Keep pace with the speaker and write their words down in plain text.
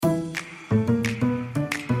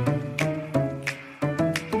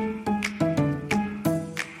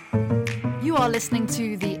are listening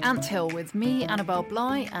to The Anthill with me, Annabelle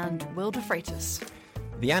Bly, and Will de Freitas.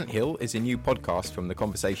 The Anthill is a new podcast from The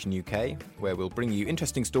Conversation UK, where we'll bring you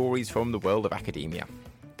interesting stories from the world of academia.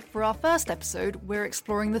 For our first episode, we're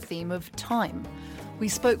exploring the theme of time. We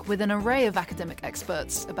spoke with an array of academic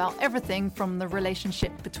experts about everything from the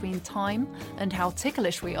relationship between time and how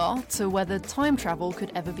ticklish we are to whether time travel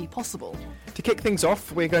could ever be possible. To kick things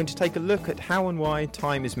off, we're going to take a look at how and why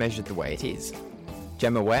time is measured the way it is.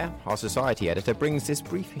 Gemma Ware, our society editor, brings this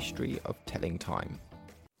brief history of telling time.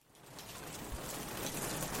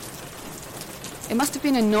 It must have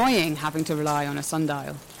been annoying having to rely on a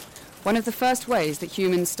sundial. One of the first ways that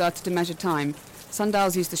humans started to measure time,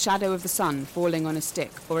 sundials used the shadow of the sun falling on a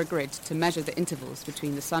stick or a grid to measure the intervals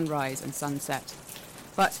between the sunrise and sunset.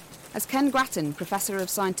 But, as Ken Grattan, Professor of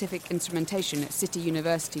Scientific Instrumentation at City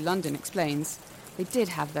University London, explains, they did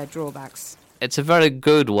have their drawbacks. It's a very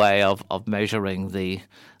good way of measuring the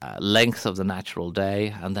length of the natural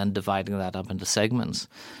day and then dividing that up into segments.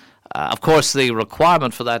 Of course, the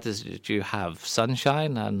requirement for that is that you have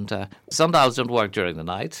sunshine, and sundials don't work during the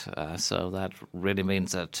night, so that really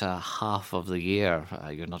means that half of the year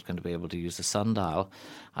you're not going to be able to use the sundial.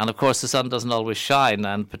 And of course, the sun doesn't always shine,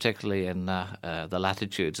 and particularly in the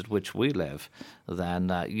latitudes at which we live,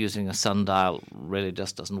 then using a sundial really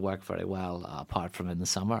just doesn't work very well, apart from in the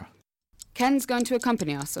summer. Ken's going to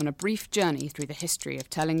accompany us on a brief journey through the history of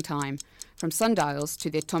telling time, from sundials to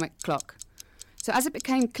the atomic clock. So as it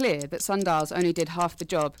became clear that sundials only did half the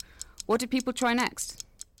job, what did people try next?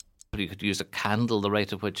 You could use a candle, the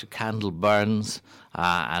rate at which a candle burns,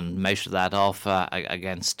 and measure that off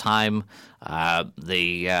against time.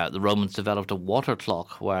 The Romans developed a water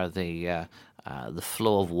clock where the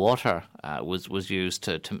flow of water was used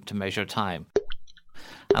to measure time.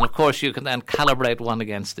 And of course, you can then calibrate one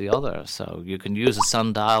against the other. So you can use a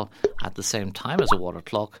sundial at the same time as a water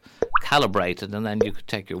clock, calibrate it, and then you could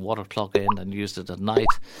take your water clock in and use it at night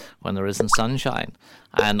when there isn't sunshine.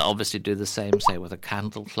 And obviously do the same, say, with a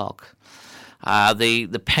candle clock.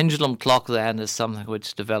 The pendulum clock then is something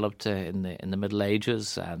which developed in the Middle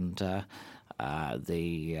Ages, and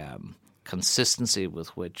the consistency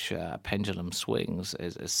with which pendulum swings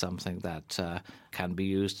is something that can be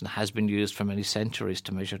used and has been used for many centuries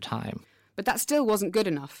to measure time. But that still wasn't good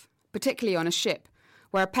enough, particularly on a ship,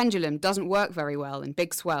 where a pendulum doesn't work very well in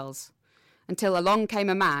big swells, until along came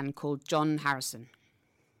a man called John Harrison.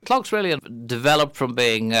 Clocks really developed from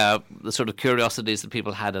being the sort of curiosities that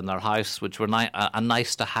people had in their house, which were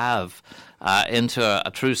nice to have, into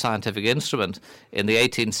a true scientific instrument. In the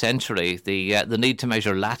 18th century, the need to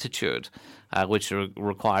measure latitude, which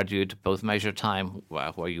required you to both measure time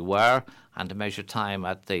where you were and to measure time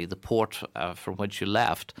at the port from which you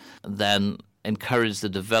left, then encouraged the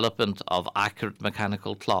development of accurate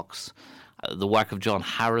mechanical clocks. The work of John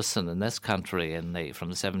Harrison in this country from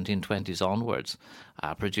the 1720s onwards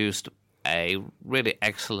produced a really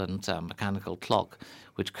excellent mechanical clock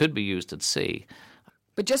which could be used at sea.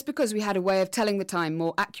 But just because we had a way of telling the time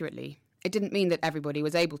more accurately, it didn't mean that everybody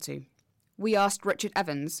was able to. We asked Richard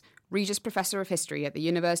Evans, Regius Professor of History at the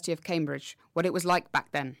University of Cambridge, what it was like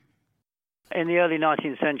back then. In the early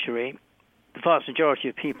 19th century, the vast majority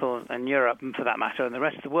of people in Europe, and for that matter in the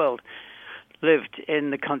rest of the world, lived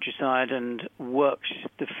in the countryside and worked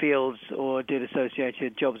the fields or did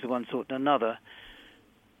associated jobs of one sort and another.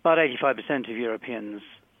 About 85% of Europeans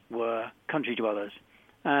were country dwellers,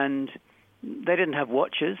 and they didn't have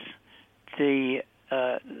watches. The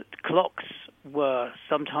clocks were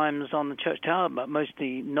sometimes on the church tower, but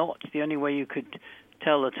mostly not. The only way you could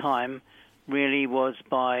tell the time really was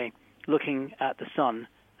by looking at the sun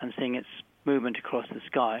and seeing its movement across the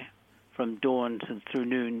sky from dawn through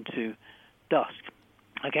noon to dusk.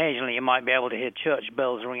 Occasionally you might be able to hear church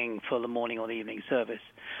bells ringing for the morning or the evening service,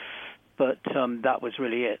 but that was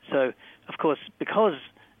really it. So, of course, because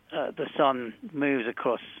the sun moves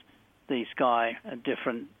across the sky at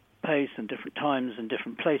different pace and different times and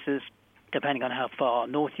different places, depending on how far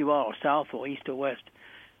north you are or south or east or west,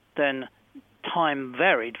 then time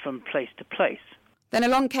varied from place to place. Then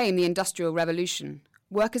along came the Industrial Revolution.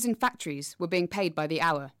 Workers in factories were being paid by the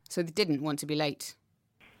hour, so they didn't want to be late.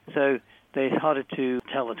 So they started to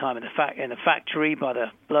tell the time in the factory by the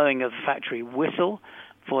blowing of the factory whistle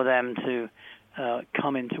for them to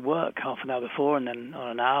come into work half an hour before and then on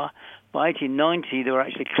an hour. By 1890, they were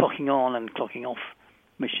actually clocking on and clocking off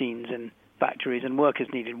machines in factories, and workers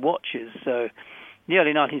needed watches. So in the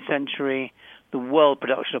early 19th century, the world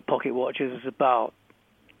production of pocket watches was about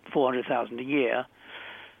 400,000 a year.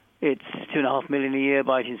 it's 2.5 million a year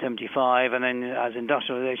by 1875, and then as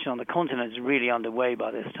industrialization on the continent is really underway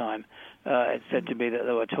by this time, it's said to be that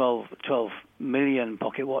there were 12 million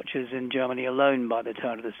pocket watches in Germany alone by the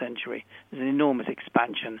turn of the century. There's an enormous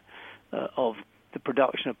expansion of the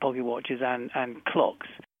production of pocket watches and clocks.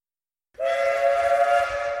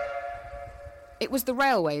 It was the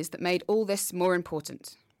railways that made all this more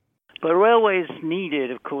important. But railways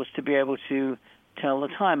needed, of course, to be able to tell the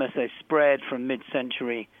time as they spread from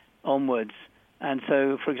mid-century onwards. And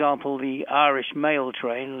so, for example, the Irish mail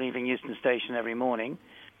train leaving Euston Station every morning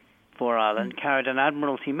for Ireland carried an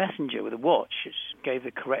Admiralty messenger with a watch, which gave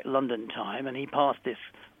the correct London time, and he passed this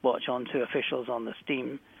watch on to officials on the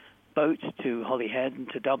steam boat to Holyhead and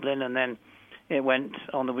to Dublin, and then it went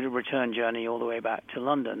on the return journey all the way back to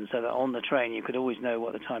London, so that on the train you could always know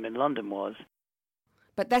what the time in London was.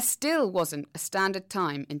 But there still wasn't a standard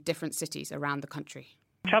time in different cities around the country.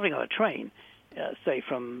 Travelling on a train, say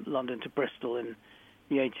from London to Bristol in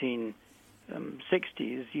the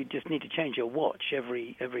 1860s, you just need to change your watch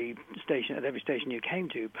every station at every station you came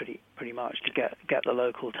to, pretty much, to get the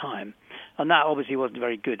local time. And that obviously wasn't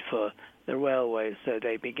very good for the railways, so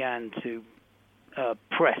they began to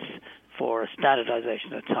press for a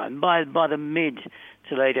standardization of time. By the mid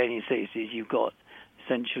to late 1860s, you've got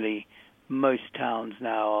essentially most towns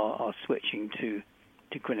now are switching to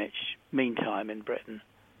Greenwich Mean Time in Britain.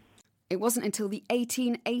 It wasn't until the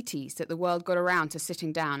 1880s that the world got around to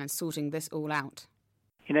sitting down and sorting this all out.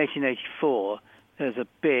 In 1884, there's a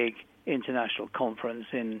big international conference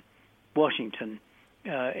in Washington,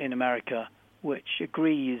 in America, which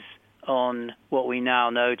agrees on what we now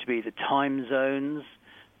know to be the time zones,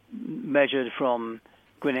 measured from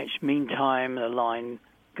Greenwich Mean Time, a line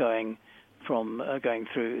going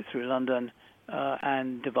through London,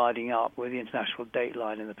 and dividing up with the international date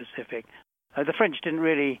line in the Pacific. The French didn't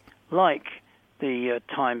really like the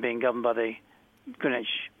time being governed by the Greenwich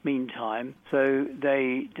Mean Time, so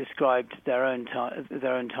they described their own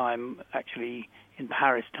time actually in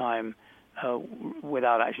Paris time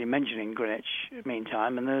without actually mentioning Greenwich Mean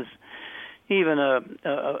Time. And there's even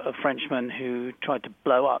a Frenchman who tried to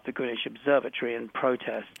blow up the Greenwich Observatory in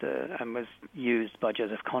protest and was used by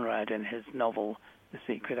Joseph Conrad in his novel The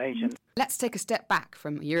Secret Agent. Let's take a step back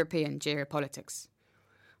from European geopolitics.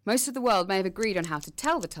 Most of the world may have agreed on how to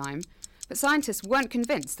tell the time, but scientists weren't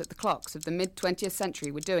convinced that the clocks of the mid-20th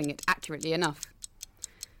century were doing it accurately enough.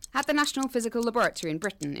 At the National Physical Laboratory in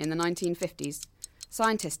Britain in the 1950s,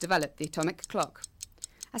 scientists developed the atomic clock.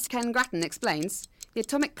 As Ken Grattan explains, the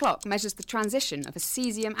atomic clock measures the transition of a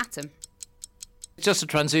cesium atom. It's just a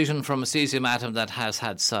transition from a cesium atom that has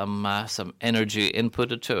had some energy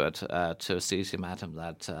inputted to it to a cesium atom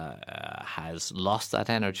that has lost that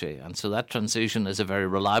energy. And so that transition is a very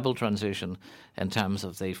reliable transition in terms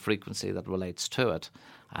of the frequency that relates to it.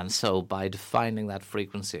 And so by defining that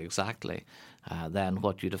frequency exactly, then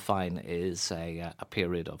what you define is a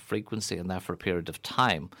period of frequency and therefore a period of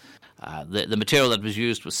time. The material that was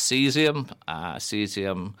used was cesium.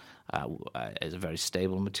 Cesium is a very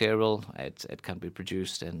stable material. It can be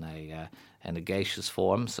produced in a gaseous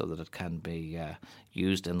form so that it can be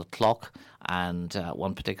used in the clock. And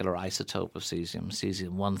one particular isotope of cesium,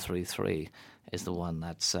 cesium-133, is the one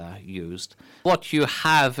that's used. What you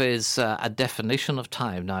have is a definition of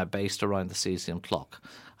time now based around the cesium clock.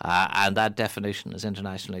 And that definition is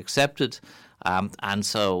internationally accepted. And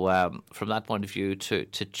so from that point of view, to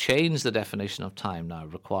change the definition of time now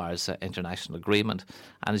requires international agreement.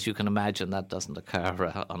 And as you can imagine, that doesn't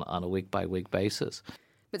occur on a week-by-week basis.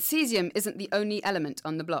 But cesium isn't the only element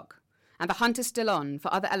on the block, and the hunt is still on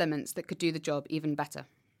for other elements that could do the job even better.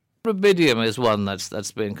 Rubidium is one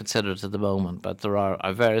that's being considered at the moment, but there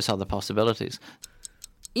are various other possibilities.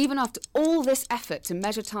 Even after all this effort to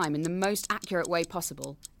measure time in the most accurate way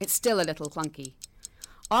possible, it's still a little clunky.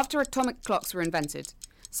 After atomic clocks were invented,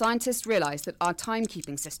 scientists realised that our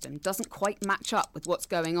timekeeping system doesn't quite match up with what's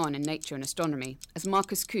going on in nature and astronomy, as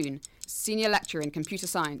Marcus Kuhn, senior lecturer in computer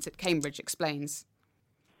science at Cambridge, explains.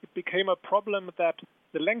 It became a problem that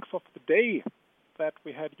the length of the day that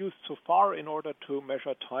we had used so far in order to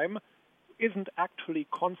measure time isn't actually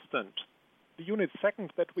constant. The unit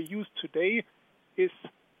second that we use today is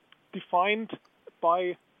defined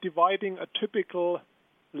by dividing a typical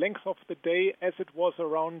length of the day as it was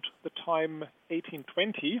around the time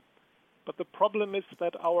 1820. But the problem is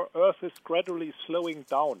that our Earth is gradually slowing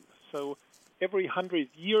down. So every 100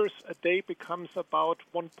 years, a day becomes about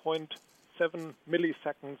 1.7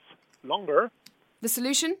 milliseconds longer. The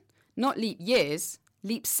solution? Not leap years,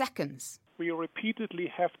 leap seconds. We repeatedly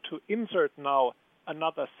have to insert now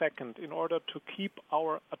another second in order to keep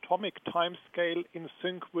our atomic timescale in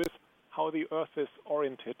sync with how the Earth is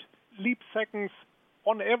oriented. Leap seconds,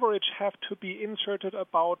 on average, have to be inserted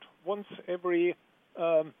about once every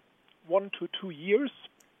 1 to 2 years,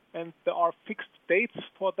 and there are fixed dates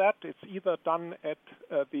for that. It's either done at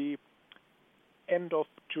the end of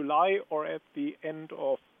July or at the end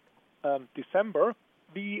of December.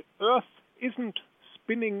 The Earth isn't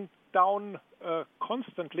spinning down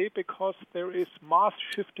constantly because there is mass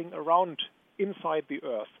shifting around inside the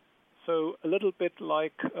Earth. So a little bit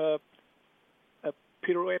like a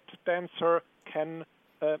pirouette dancer can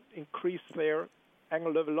increase their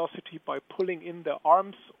angular velocity by pulling in their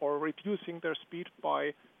arms or reducing their speed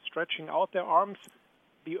by stretching out their arms.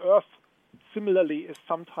 The Earth similarly is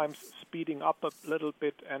sometimes speeding up a little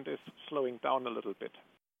bit and is slowing down a little bit.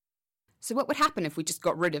 So what would happen if we just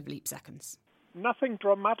got rid of leap seconds? Nothing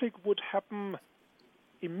dramatic would happen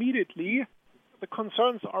immediately. The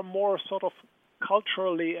concerns are more sort of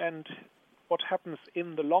culturally and what happens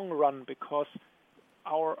in the long run, because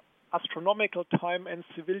our astronomical time and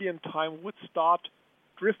civilian time would start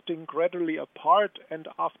drifting gradually apart, and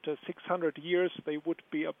after 600 years they would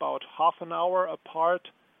be about half an hour apart.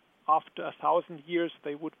 After 1,000 years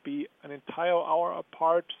they would be an entire hour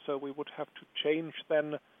apart, so we would have to change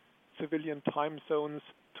then civilian time zones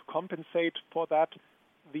to compensate for that.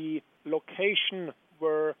 The location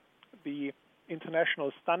where the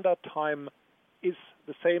international standard time is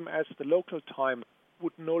the same as the local time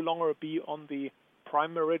would no longer be on the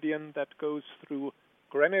prime meridian that goes through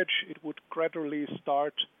Greenwich. It would gradually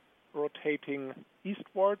start rotating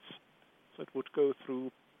eastwards. So it would go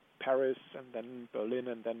through Paris and then Berlin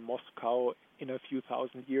and then Moscow in a few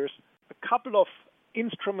thousand years. A couple of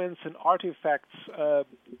instruments and artifacts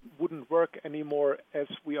wouldn't work anymore as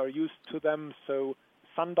we are used to them. So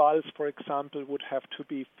sundials, for example, would have to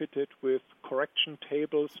be fitted with correction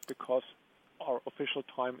tables because our official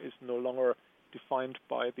time is no longer defined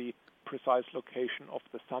by the precise location of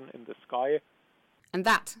the sun in the sky. And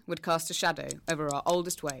that would cast a shadow over our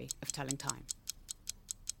oldest way of telling time.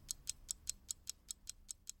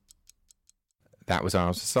 That was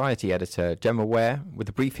our society editor, Gemma Ware, with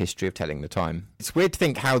a brief history of telling the time. It's weird to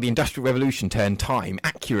think how the Industrial Revolution turned time,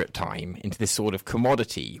 accurate time, into this sort of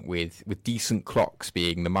commodity, with decent clocks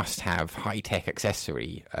being the must-have high-tech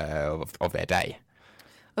accessory of their day.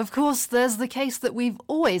 Of course, there's the case that we've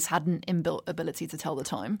always had an inbuilt ability to tell the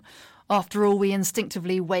time. After all, we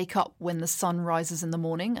instinctively wake up when the sun rises in the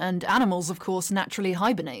morning, and animals, of course, naturally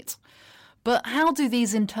hibernate. But how do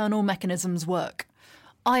these internal mechanisms work?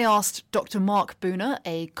 I asked Dr. Mark Booner,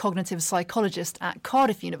 a cognitive psychologist at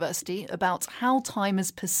Cardiff University, about how time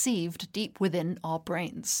is perceived deep within our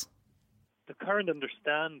brains. The current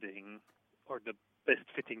understanding, or the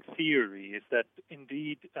best-fitting theory, is that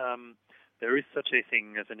indeed there is such a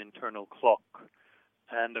thing as an internal clock.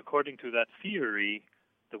 And according to that theory,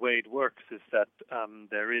 the way it works is that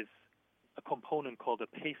there is a component called a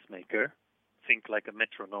pacemaker, think like a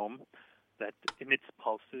metronome, that emits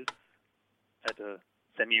pulses at a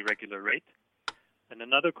semi-regular rate, and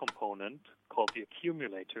another component called the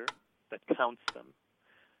accumulator that counts them.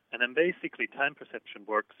 And then basically time perception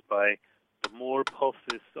works by the more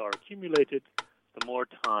pulses are accumulated, the more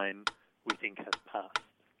time we think has passed.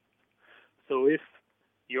 So if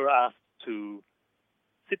you're asked to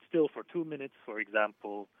sit still for 2 minutes, for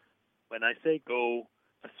example, when I say go,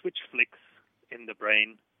 a switch flicks in the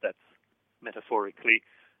brain, that's metaphorically,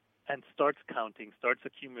 and starts counting, starts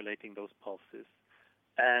accumulating those pulses.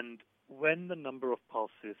 And when the number of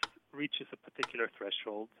pulses reaches a particular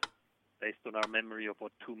threshold, based on our memory of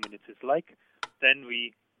what 2 minutes is like, then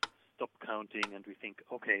we stop counting and we think,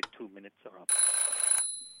 okay, 2 minutes are up.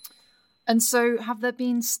 And so have there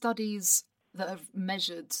been studies that have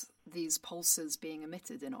measured these pulses being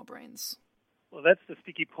emitted in our brains? Well, that's the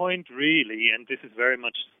sticky point, really, and this is very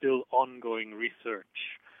much still ongoing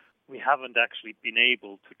research. We haven't actually been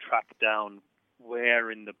able to track down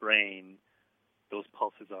where in the brain those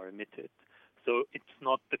pulses are emitted. So it's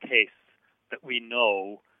not the case that we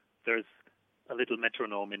know there's a little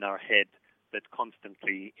metronome in our head that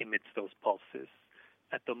constantly emits those pulses.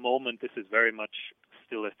 At the moment, this is very much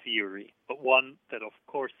still a theory, but one that, of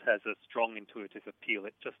course, has a strong intuitive appeal.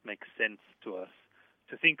 It just makes sense to us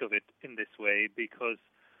to think of it in this way, because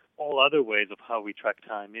all other ways of how we track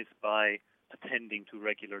time is by attending to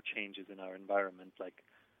regular changes in our environment, like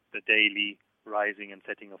the daily rising and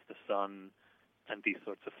setting of the sun, and these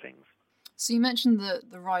sorts of things. So you mentioned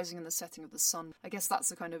the rising and the setting of the sun. I guess that's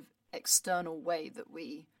the kind of external way that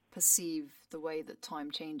we perceive the way that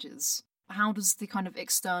time changes. How does the kind of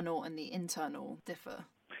external and the internal differ?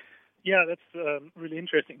 Yeah, that's really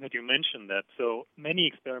interesting that you mentioned that. So many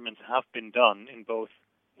experiments have been done in both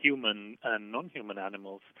human and non-human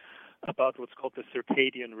animals about what's called the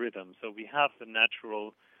circadian rhythm. So we have the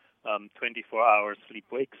natural 24-hour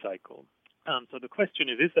sleep-wake cycle. So the question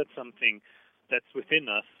is that something that's within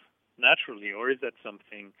us naturally, or is that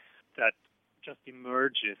something that just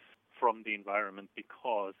emerges from the environment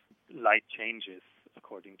because light changes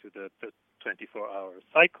according to the 24-hour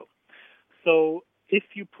cycle? So if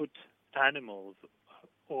you put animals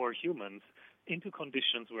or humans into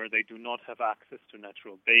conditions where they do not have access to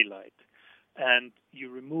natural daylight, and you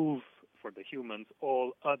remove for the humans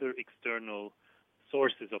all other external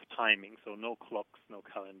sources of timing, so no clocks, no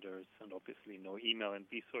calendars, and obviously no email and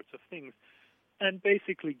these sorts of things, and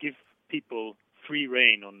basically give people free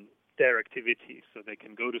rein on their activities, so they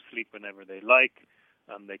can go to sleep whenever they like,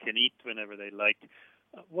 they can eat whenever they like.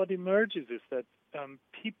 What emerges is that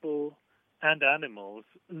people and animals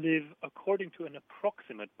live according to an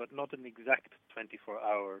approximate but not an exact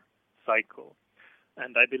 24-hour cycle.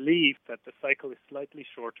 And I believe that the cycle is slightly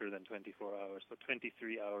shorter than 24 hours, so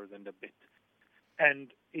 23 hours and a bit.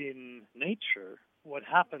 And in nature, what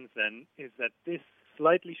happens then is that this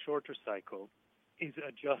slightly shorter cycle is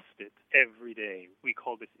adjusted every day. We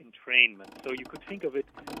call this entrainment. So you could think of it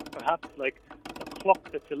perhaps like a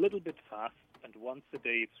clock that's a little bit fast, and once a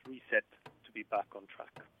day it's reset to be back on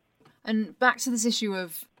track. And back to this issue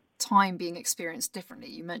of time being experienced differently.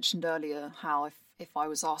 You mentioned earlier how if I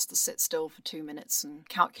was asked to sit still for 2 minutes and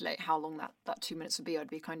calculate how long that 2 minutes would be, I'd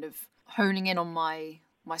be kind of honing in on my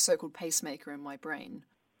so-called pacemaker in my brain.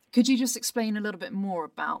 Could you just explain a little bit more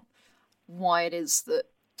about why it is that,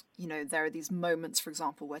 you know, there are these moments, for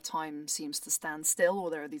example, where time seems to stand still, or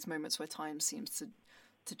there are these moments where time seems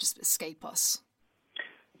to just escape us?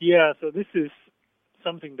 Yeah, so this is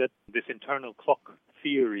something that this internal clock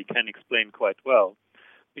theory can explain quite well,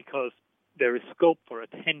 because there is scope for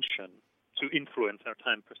attention to influence our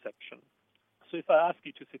time perception. So if I ask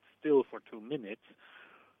you to sit still for 2 minutes,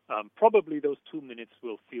 probably those 2 minutes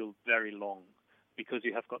will feel very long because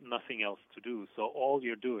you have got nothing else to do. So all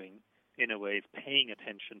you're doing, in a way, is paying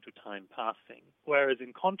attention to time passing. Whereas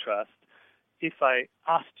in contrast, if I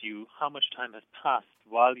asked you how much time has passed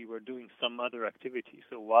while you were doing some other activity,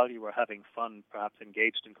 so while you were having fun, perhaps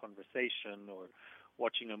engaged in conversation or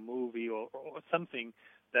watching a movie or something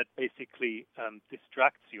that basically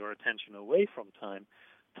distracts your attention away from time,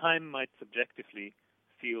 time might subjectively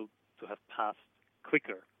feel to have passed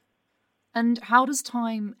quicker. And how does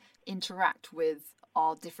time interact with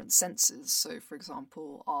our different senses? So, for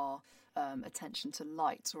example, our attention to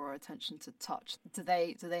light or our attention to touch. Do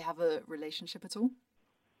they have a relationship at all?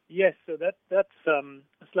 Yes, so that's a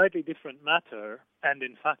slightly different matter, and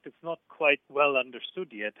in fact it's not quite well understood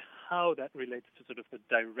yet how that relates to sort of the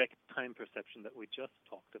direct time perception that we just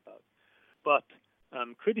talked about. But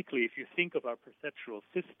critically, if you think of our perceptual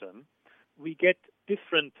system, we get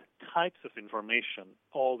different types of information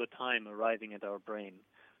all the time arriving at our brain.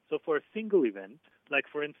 So for a single event, like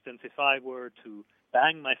for instance, if I were to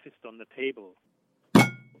bang my fist on the table,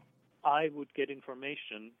 I would get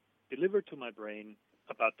information delivered to my brain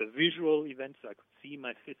about the visual events. I could see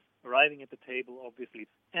my fist arriving at the table, obviously,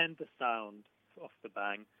 and the sound of the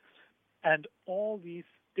bang. And all these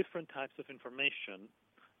different types of information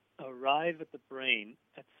arrive at the brain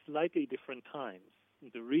at slightly different times.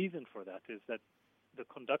 And the reason for that is that the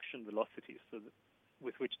conduction velocities,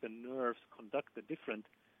 with which the nerves conduct the different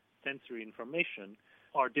sensory information,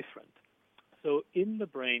 are different. So in the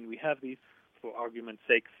brain, we have these, for argument's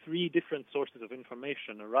sake, 3 different sources of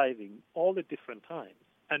information arriving all at different times.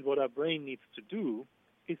 And what our brain needs to do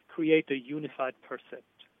is create a unified percept.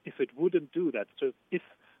 If it wouldn't do that, so if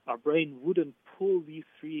our brain wouldn't pull these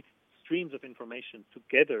 3 streams of information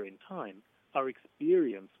together in time, our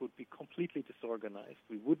experience would be completely disorganized.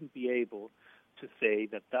 We wouldn't be able to say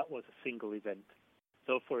that that was a single event.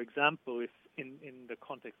 So, for example, if in the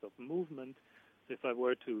context of movement, if I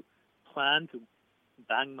were to plan to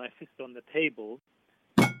bang my fist on the table,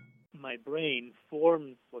 my brain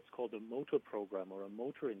forms what's called a motor program or a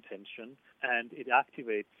motor intention, and it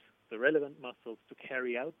activates the relevant muscles to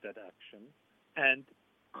carry out that action and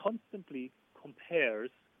constantly compares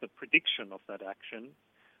the prediction of that action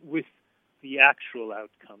with the actual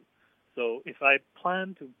outcome. So if I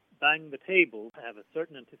plan to bang the table, I have a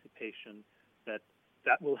certain anticipation that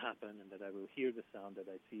that will happen and that I will hear the sound, that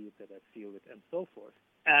I see it, that I feel it, and so forth.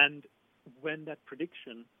 And when that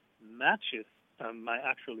prediction matches my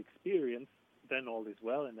actual experience, then all is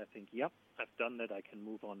well, and I think, yep, I've done that, I can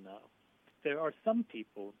move on now. There are some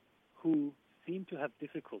people who seem to have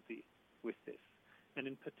difficulty with this, and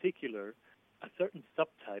in particular, a certain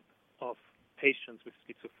subtype of patients with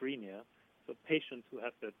schizophrenia, so patients who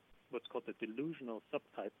have what's called the delusional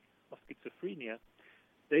subtype of schizophrenia,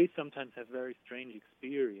 they sometimes have very strange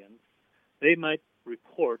experience they might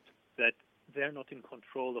report that they're not in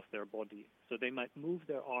control of their body. So they might move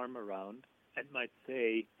their arm around and might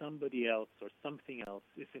say somebody else or something else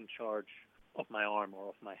is in charge of my arm or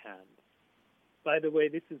of my hand. By the way,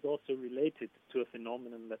 this is also related to a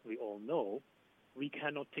phenomenon that we all know. We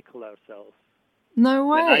cannot tickle ourselves. No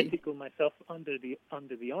way. When I tickle myself under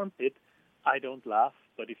the armpit, I don't laugh,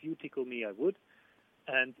 but if you tickle me, I would.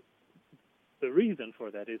 And the reason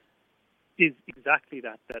for that is exactly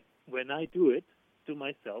that when I do it to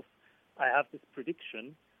myself, I have this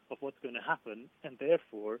prediction of what's going to happen, and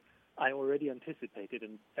therefore I already anticipate it,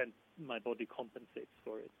 and my body compensates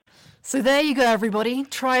for it. So there you go, everybody.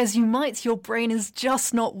 Try as you might, your brain is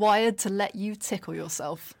just not wired to let you tickle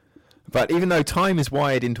yourself. But even though time is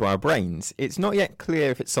wired into our brains, it's not yet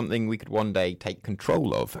clear if it's something we could one day take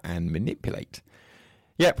control of and manipulate.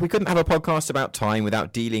 Yep, we couldn't have a podcast about time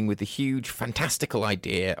without dealing with the huge, fantastical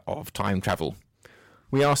idea of time travel.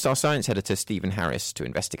 We asked our science editor, Stephen Harris, to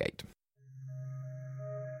investigate.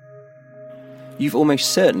 You've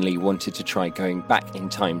almost certainly wanted to try going back in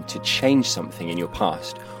time to change something in your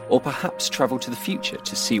past, or perhaps travel to the future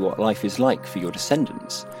to see what life is like for your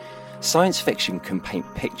descendants. Science fiction can paint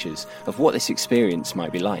pictures of what this experience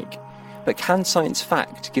might be like, but can science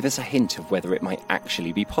fact give us a hint of whether it might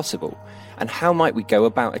actually be possible, and how might we go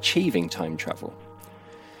about achieving time travel?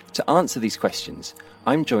 To answer these questions,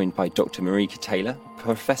 I'm joined by Dr. Marika Taylor,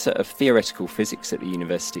 Professor of Theoretical Physics at the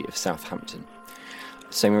University of Southampton.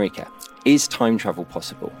 So Marika, is time travel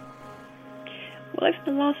possible? Well, over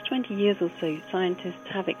the last 20 years or so, scientists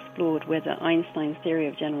have explored whether Einstein's theory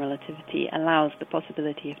of general relativity allows the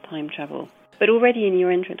possibility of time travel. But already in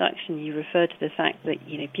your introduction, you referred to the fact that,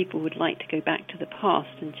 people would like to go back to the past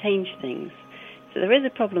and change things. So there is a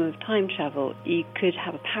problem of time travel. You could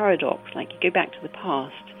have a paradox, like you go back to the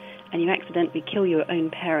past and you accidentally kill your own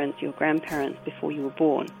parents, your grandparents, before you were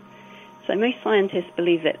born. So most scientists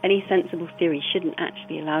believe that any sensible theory shouldn't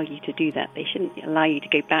actually allow you to do that. They shouldn't allow you to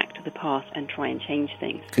go back to the past and try and change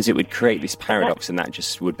things. Because it would create this paradox, and that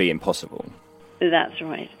just would be impossible. That's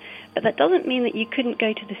right. But that doesn't mean that you couldn't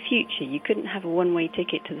go to the future. You couldn't have a one-way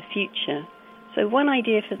ticket to the future. So one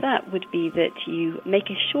idea for that would be that you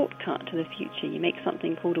make a shortcut to the future. You make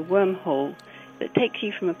something called a wormhole that takes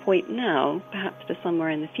you from a point now, perhaps to somewhere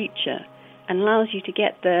in the future, and allows you to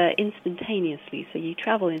get there instantaneously. So you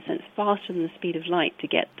travel, in a sense, faster than the speed of light to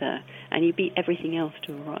get there, and you beat everything else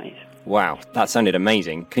to arrive. Wow, that sounded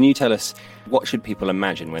amazing. Can you tell us, what should people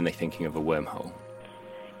imagine when they're thinking of a wormhole?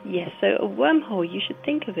 Yes, so a wormhole, you should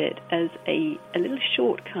think of it as a little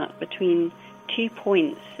shortcut between 2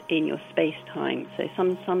 points in your space-time, so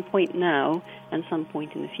some point now and some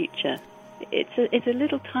point in the future. It's a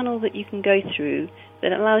little tunnel that you can go through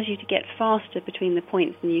that allows you to get faster between the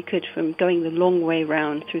points than you could from going the long way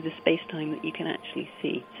round through the space-time that you can actually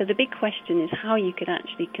see. So the big question is how you could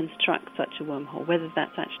actually construct such a wormhole, whether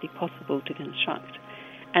that's actually possible to construct.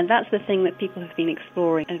 And that's the thing that people have been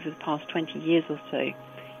exploring over the past 20 years or so.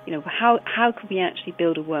 How could we actually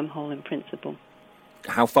build a wormhole in principle?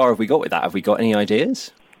 How far have we got with that? Have we got any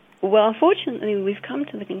ideas? Well, unfortunately, we've come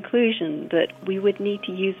to the conclusion that we would need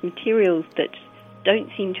to use materials that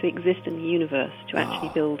don't seem to exist in the universe to actually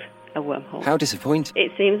build a wormhole. How disappointing.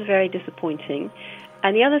 It seems very disappointing.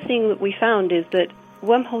 And the other thing that we found is that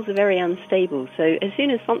wormholes are very unstable. So as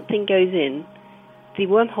soon as something goes in, the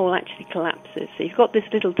wormhole actually collapses. So you've got this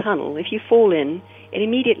little tunnel. If you fall in, it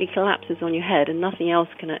immediately collapses on your head and nothing else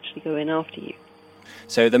can actually go in after you.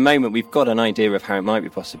 So at the moment we've got an idea of how it might be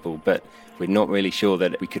possible, but we're not really sure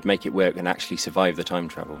that we could make it work and actually survive the time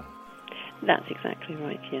travel. That's exactly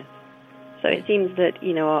right, yes. So it seems that,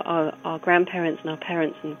 our grandparents and our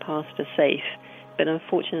parents in the past are safe, but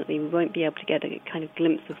unfortunately we won't be able to get a kind of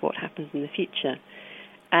glimpse of what happens in the future.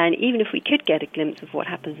 And even if we could get a glimpse of what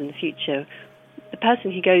happens in the future, the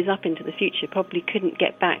person who goes up into the future probably couldn't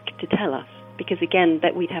get back to tell us. Because again,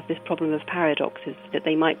 that we'd have this problem of paradoxes, that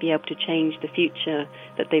they might be able to change the future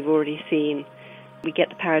that they've already seen. We get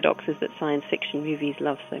the paradoxes that science fiction movies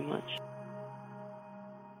love so much.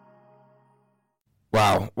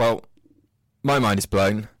 Wow, well, my mind is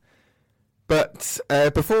blown. But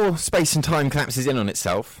before space and time collapses in on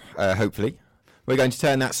itself, hopefully, we're going to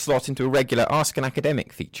turn that slot into a regular Ask an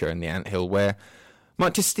Academic feature in the Anthill, where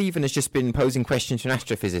much as Stephen has just been posing questions to an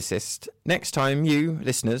astrophysicist, next time you,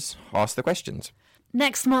 listeners, ask the questions.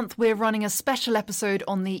 Next month, we're running a special episode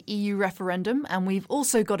on the EU referendum, and we've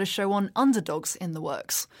also got a show on underdogs in the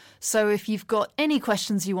works. So if you've got any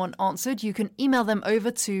questions you want answered, you can email them over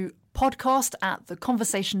to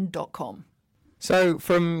podcast@theconversation.com. So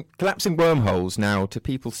from collapsing wormholes now to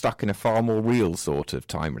people stuck in a far more real sort of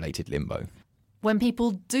time-related limbo. When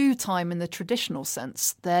people do time in the traditional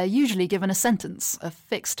sense, they're usually given a sentence, a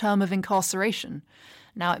fixed term of incarceration.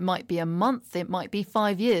 Now, it might be a month, it might be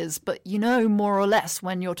 5 years, but you know more or less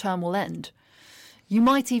when your term will end. You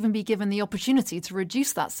might even be given the opportunity to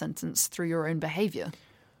reduce that sentence through your own behaviour.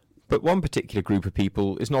 But one particular group of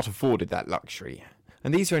people is not afforded that luxury,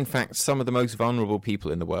 and these are in fact some of the most vulnerable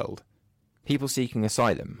people in the world. People seeking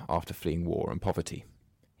asylum after fleeing war and poverty.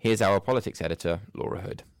 Here's our politics editor, Laura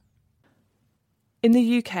Hood. In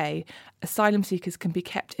the UK, asylum seekers can be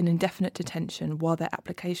kept in indefinite detention while their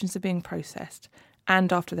applications are being processed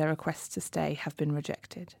and after their requests to stay have been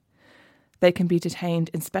rejected. They can be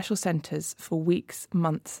detained in special centres for weeks,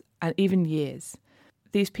 months, and even years.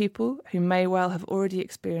 These people, who may well have already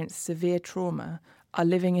experienced severe trauma, are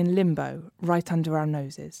living in limbo right under our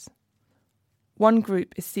noses. One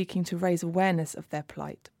group is seeking to raise awareness of their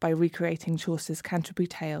plight by recreating Chaucer's Canterbury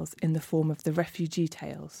Tales in the form of the Refugee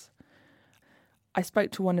Tales. I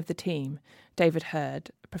spoke to one of the team, David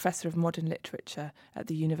Hurd, a professor of modern literature at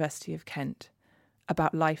the University of Kent,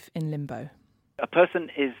 about life in limbo. A person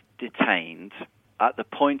is detained at the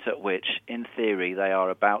point at which, in theory, they are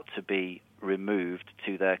about to be removed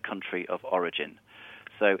to their country of origin.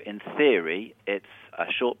 So, in theory, it's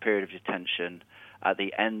a short period of detention at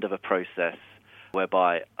the end of a process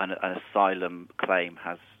whereby an asylum claim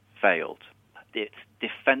has failed. It's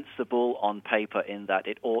defensible on paper in that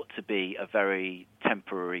it ought to be a very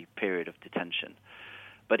temporary period of detention.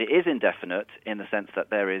 But it is indefinite in the sense that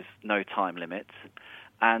there is no time limit.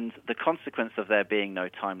 And the consequence of there being no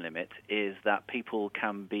time limit is that people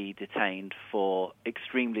can be detained for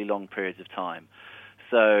extremely long periods of time.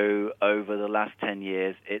 So over the last 10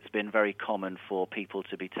 years, it's been very common for people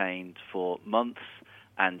to be detained for months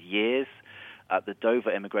and years. At the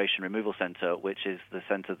Dover Immigration Removal Centre, which is the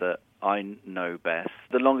centre that I know best,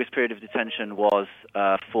 the longest period of detention was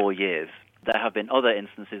 4 years. There have been other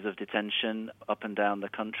instances of detention up and down the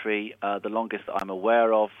country. The longest I'm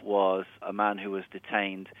aware of was a man who was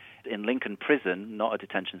detained in Lincoln Prison, not a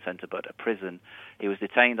detention centre, but a prison. He was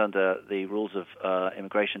detained under the rules of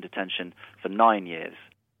immigration detention for 9 years.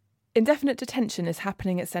 Indefinite detention is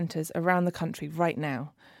happening at centres around the country right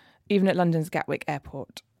now, even at London's Gatwick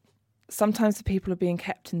Airport. Sometimes the people who are being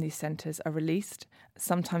kept in these centres are released,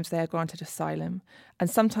 sometimes they are granted asylum, and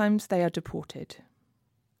sometimes they are deported.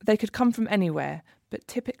 They could come from anywhere, but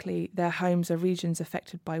typically their homes are regions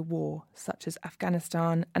affected by war, such as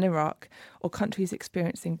Afghanistan and Iraq, or countries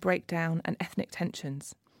experiencing breakdown and ethnic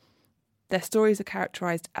tensions. Their stories are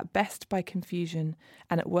characterised at best by confusion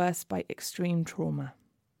and at worst by extreme trauma.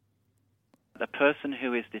 The person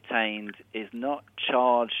who is detained is not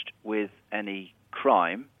charged with any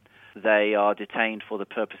crime. They are detained for the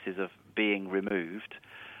purposes of being removed.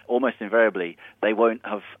 Almost invariably, they won't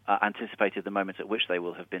have anticipated the moment at which they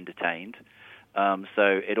will have been detained.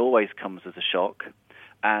 So it always comes as a shock.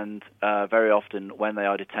 And very often when they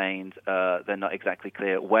are detained, they're not exactly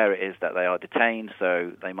clear where it is that they are detained.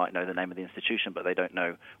 So they might know the name of the institution, but they don't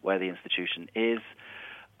know where the institution is.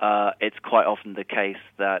 It's quite often the case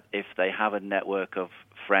that if they have a network of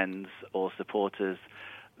friends or supporters,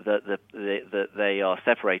 that they are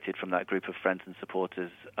separated from that group of friends and supporters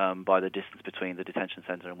by the distance between the detention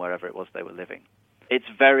centre and wherever it was they were living. It's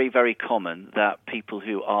very, very common that people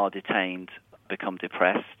who are detained become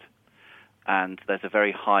depressed, and there's a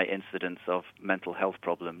very high incidence of mental health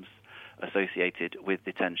problems associated with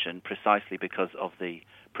detention precisely because of the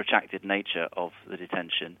protracted nature of the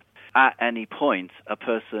detention. At any point, a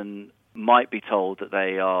person might be told that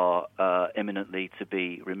they are imminently to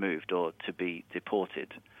be removed or to be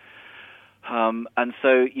deported. And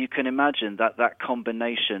so you can imagine that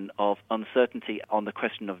combination of uncertainty on the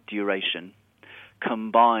question of duration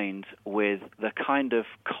combined with the kind of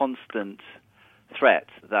constant threat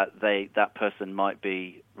that that person might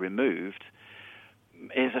be removed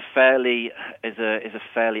is a fairly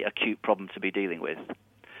acute problem to be dealing with.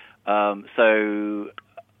 So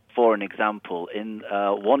for an example, in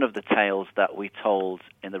one of the tales that we told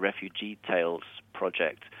in the Refugee Tales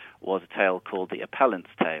project was a tale called The Appellant's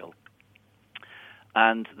Tale.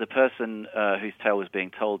 And the person whose tale was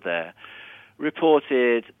being told there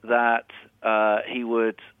reported that he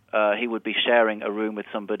would be sharing a room with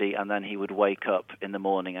somebody, and then he would wake up in the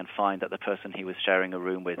morning and find that the person he was sharing a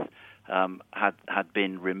room with had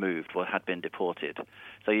been removed or had been deported.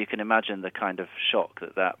 So you can imagine the kind of shock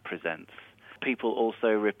that presents. People also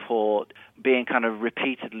report being kind of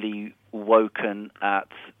repeatedly woken at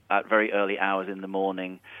very early hours in the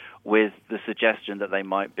morning with the suggestion that they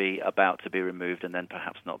might be about to be removed and then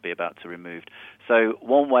perhaps not be about to be removed. So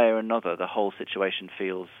one way or another, the whole situation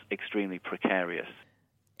feels extremely precarious.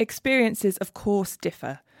 Experiences, of course,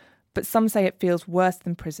 differ, But some say it feels worse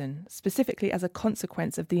than prison, specifically as a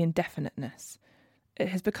consequence of the indefiniteness. It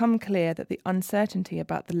has become clear that the uncertainty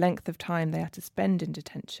about the length of time they are to spend in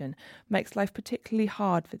detention makes life particularly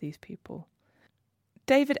hard for these people.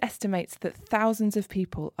 David estimates that thousands of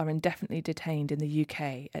people are indefinitely detained in the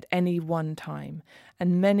UK at any one time,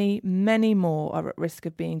 and many, many more are at risk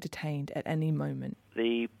of being detained at any moment.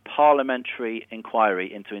 The parliamentary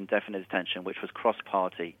inquiry into indefinite detention, which was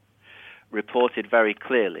cross-party, reported very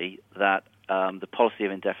clearly that the policy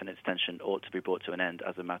of indefinite detention ought to be brought to an end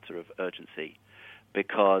as a matter of urgency,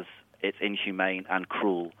 because it's inhumane and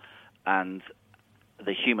cruel, and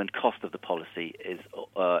the human cost of the policy is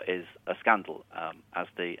a scandal, as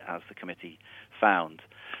the committee found.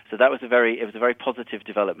 So it was a very positive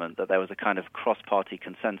development that there was a kind of cross-party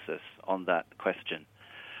consensus on that question.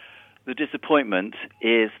 The disappointment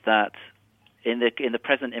is that in the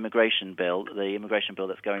present immigration bill, the immigration bill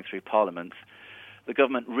that's going through Parliament, the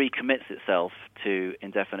government recommits itself to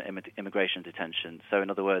indefinite immigration detention. So,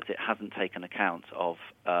 in other words, it hasn't taken account of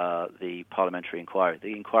the parliamentary inquiry.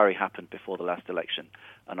 The inquiry happened before the last election,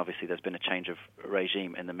 and obviously there's been a change of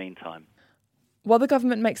regime in the meantime. While the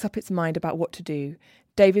government makes up its mind about what to do,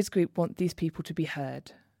 David's group want these people to be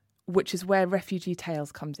heard, which is where Refugee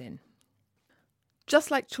Tales comes in.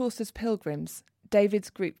 Just like Chaucer's Pilgrims,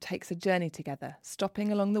 David's group takes a journey together,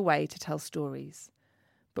 stopping along the way to tell stories.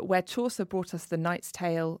 But where Chaucer brought us the Knight's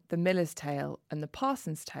Tale, the Miller's Tale, and the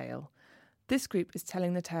Parson's Tale, this group is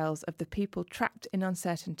telling the tales of the people trapped in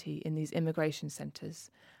uncertainty in these immigration centres,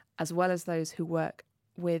 as well as those who work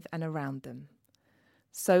with and around them.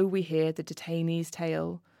 So we hear the detainee's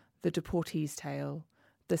tale, the deportee's tale,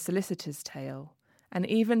 the solicitor's tale, and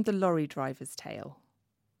even the lorry driver's tale.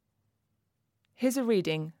 Here's a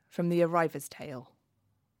reading from the Arriver's Tale.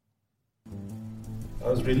 I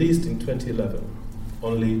was released in 2011.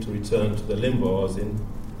 Only to return to the limbo I was in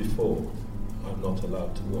before. I'm not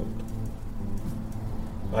allowed to work.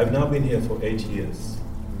 I've now been here for 8 years.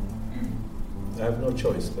 I have no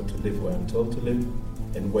choice but to live where I'm told to live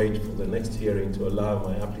and wait for the next hearing to allow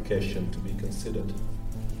my application to be considered.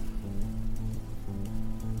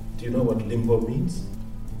 Do you know what limbo means?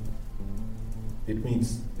 It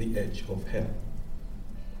means the edge of hell.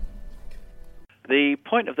 The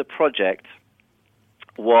point of the project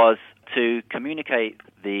was to communicate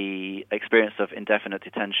the experience of indefinite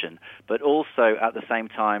detention, but also at the same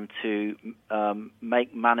time to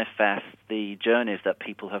make manifest the journeys that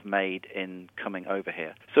people have made in coming over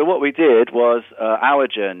here. So what we did was our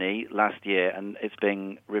journey last year, and it's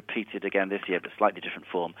being repeated again this year, but slightly different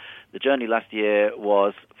form. The journey last year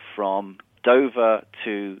was from Dover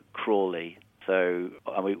to Crawley. So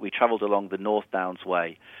we travelled along the North Downs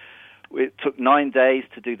Way. It took 9 days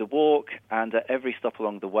to do the walk, and at every stop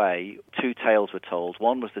along the way, 2 tales were told.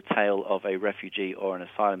 One was the tale of a refugee or an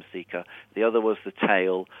asylum seeker. The other was the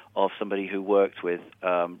tale of somebody who worked with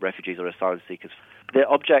refugees or asylum seekers. The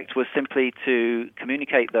object was simply to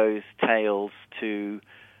communicate those tales to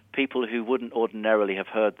people who wouldn't ordinarily have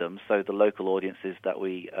heard them, so the local audiences that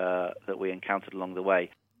we encountered along the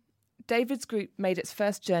way. David's group made its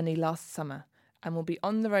first journey last summer, and will be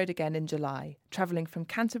on the road again in July, travelling from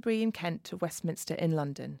Canterbury in Kent to Westminster in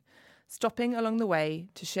London, stopping along the way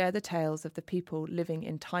to share the tales of the people living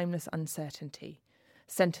in timeless uncertainty,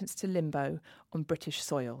 sentenced to limbo on British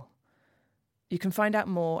soil. You can find out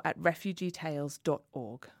more at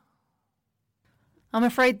refugeetales.org. I'm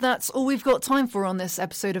afraid that's all we've got time for on this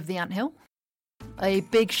episode of The Anthill. A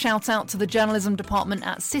big shout out to the journalism department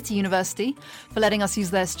at City University for letting us use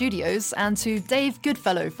their studios, and to Dave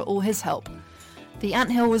Goodfellow for all his help. The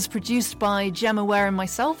Anthill was produced by Gemma Ware and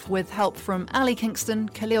myself, with help from Ali Kingston,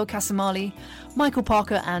 Khalil Kasimali, Michael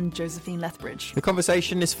Parker and Josephine Lethbridge. The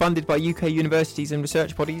Conversation is funded by UK universities and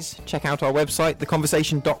research bodies. Check out our website,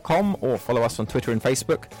 theconversation.com, or follow us on Twitter and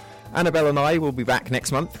Facebook. Annabelle and I will be back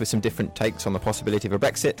next month with some different takes on the possibility of a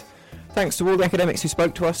Brexit. Thanks to all the academics who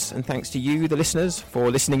spoke to us, and thanks to you, the listeners,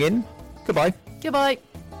 for listening in. Goodbye. Goodbye.